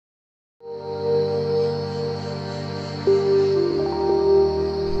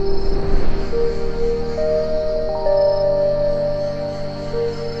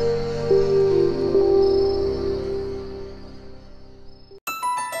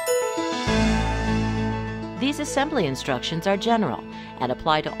These assembly instructions are general and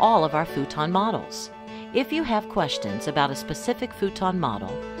apply to all of our futon models. If you have questions about a specific futon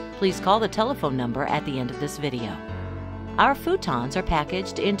model, please call the telephone number at the end of this video. Our futons are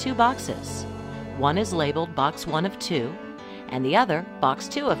packaged in 2 boxes. One is labeled Box 1 of 2, and the other Box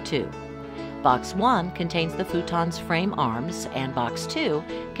 2 of 2. Box 1 contains the futon's frame arms, and Box 2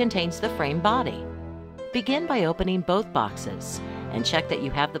 contains the frame body. Begin by opening both boxes and check that you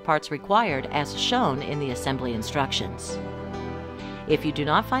have the parts required as shown in the assembly instructions. If you do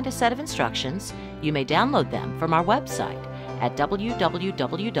not find a set of instructions, you may download them from our website at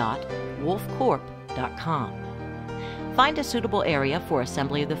www.wolfcorp.com. Find a suitable area for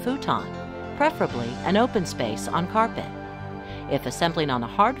assembly of the futon, preferably an open space on carpet. If assembling on a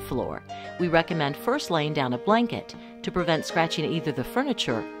hard floor, we recommend first laying down a blanket to prevent scratching either the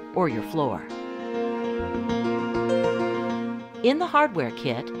furniture or your floor. In the hardware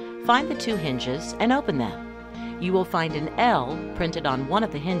kit, find the 2 hinges and open them. You will find an L printed on one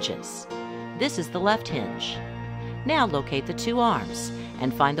of the hinges. This is the left hinge. Now locate the 2 arms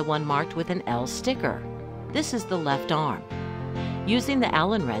and find the one marked with an L sticker. This is the left arm. Using the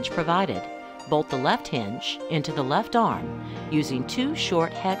Allen wrench provided, bolt the left hinge into the left arm using 2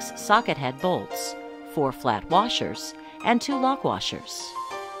 short hex socket head bolts, 4 flat washers, and 2 lock washers.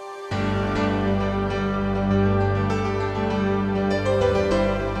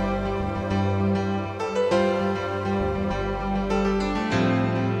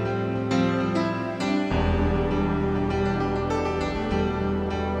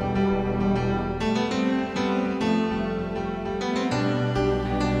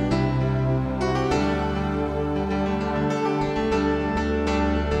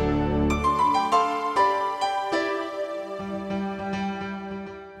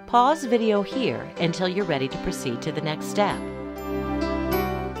 Pause video here until you're ready to proceed to the next step.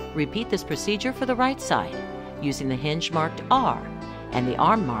 Repeat this procedure for the right side, using the hinge marked R and the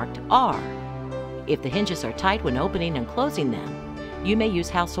arm marked R. If the hinges are tight when opening and closing them, you may use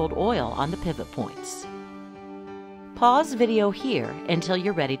household oil on the pivot points. Pause video here until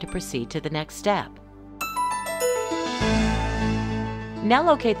you're ready to proceed to the next step. Now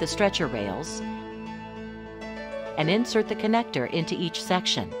locate the stretcher rails and insert the connector into each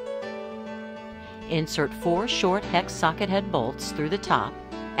section. Insert 4 short hex socket head bolts through the top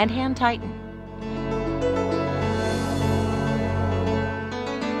and hand tighten.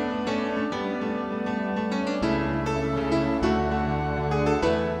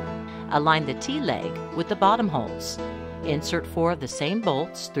 Align the T-leg with the bottom holes. Insert 4 of the same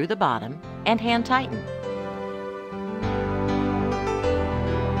bolts through the bottom and hand tighten.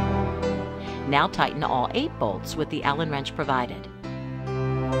 Now tighten all 8 bolts with the Allen wrench provided.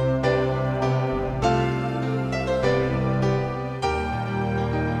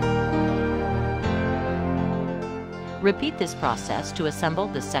 Repeat this process to assemble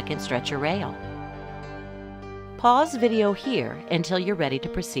the second stretcher rail. Pause video here until you're ready to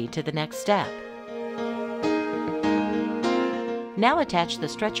proceed to the next step. Now attach the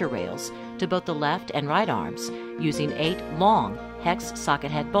stretcher rails to both the left and right arms using 8 long hex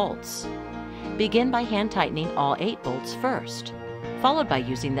socket head bolts. Begin by hand tightening all 8 bolts first, followed by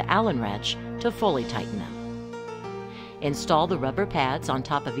using the Allen wrench to fully tighten them. Install the rubber pads on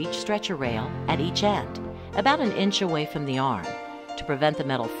top of each stretcher rail at each end, about 1 inch away from the arm, to prevent the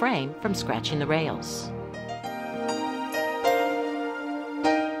metal frame from scratching the rails.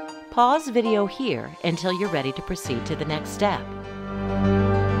 Pause video here until you're ready to proceed to the next step.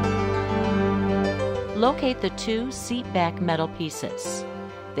 Locate the 2 seat back metal pieces.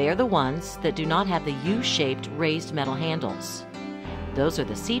 They are the ones that do not have the U-shaped raised metal handles. Those are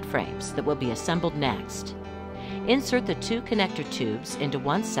the seat frames that will be assembled next. Insert the 2 connector tubes into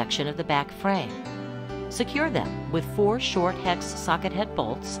one section of the back frame. Secure them with 4 short hex socket head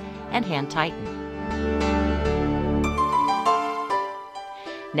bolts and hand tighten.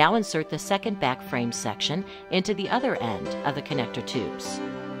 Now insert the second back frame section into the other end of the connector tubes.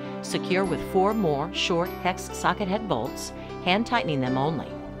 Secure with 4 more short hex socket head bolts, hand tightening them only.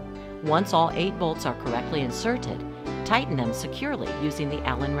 Once all 8 bolts are correctly inserted, tighten them securely using the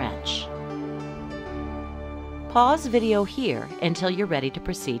Allen wrench. Pause video here until you're ready to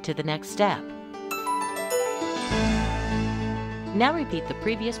proceed to the next step. Now repeat the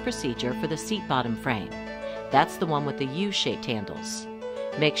previous procedure for the seat bottom frame. That's the one with the U-shaped handles.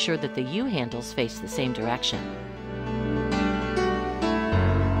 Make sure that the U handles face the same direction.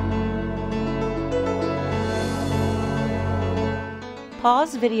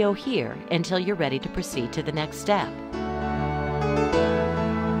 Pause video here until you're ready to proceed to the next step.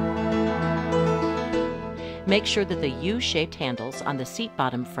 Make sure that the U-shaped handles on the seat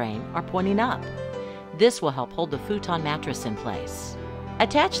bottom frame are pointing up. This will help hold the futon mattress in place.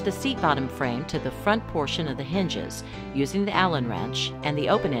 Attach the seat bottom frame to the front portion of the hinges using the Allen wrench and the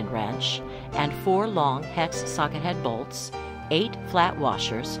open-end wrench and 4 long hex socket head bolts, 8 flat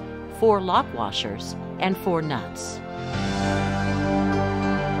washers, 4 lock washers, and 4 nuts.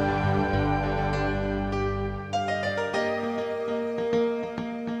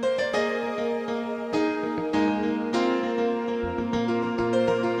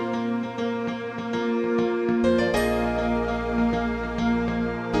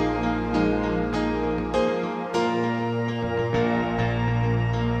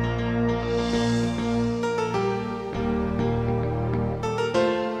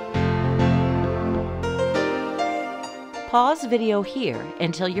 Pause video here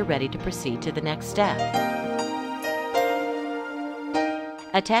until you're ready to proceed to the next step.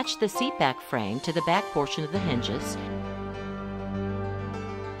 Attach the seat back frame to the back portion of the hinges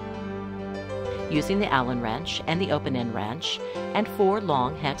using the Allen wrench and the open-end wrench and 4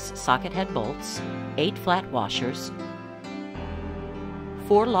 long hex socket head bolts, 8 flat washers,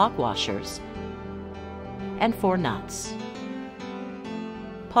 4 lock washers, and 4 nuts.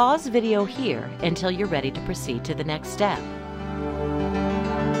 Pause video here until you're ready to proceed to the next step.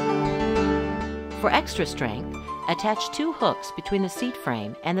 For extra strength, attach 2 hooks between the seat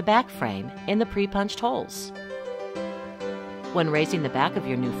frame and the back frame in the pre-punched holes. When raising the back of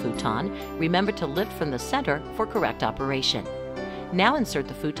your new futon, remember to lift from the center for correct operation. Now insert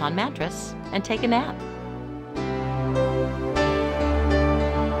the futon mattress and take a nap.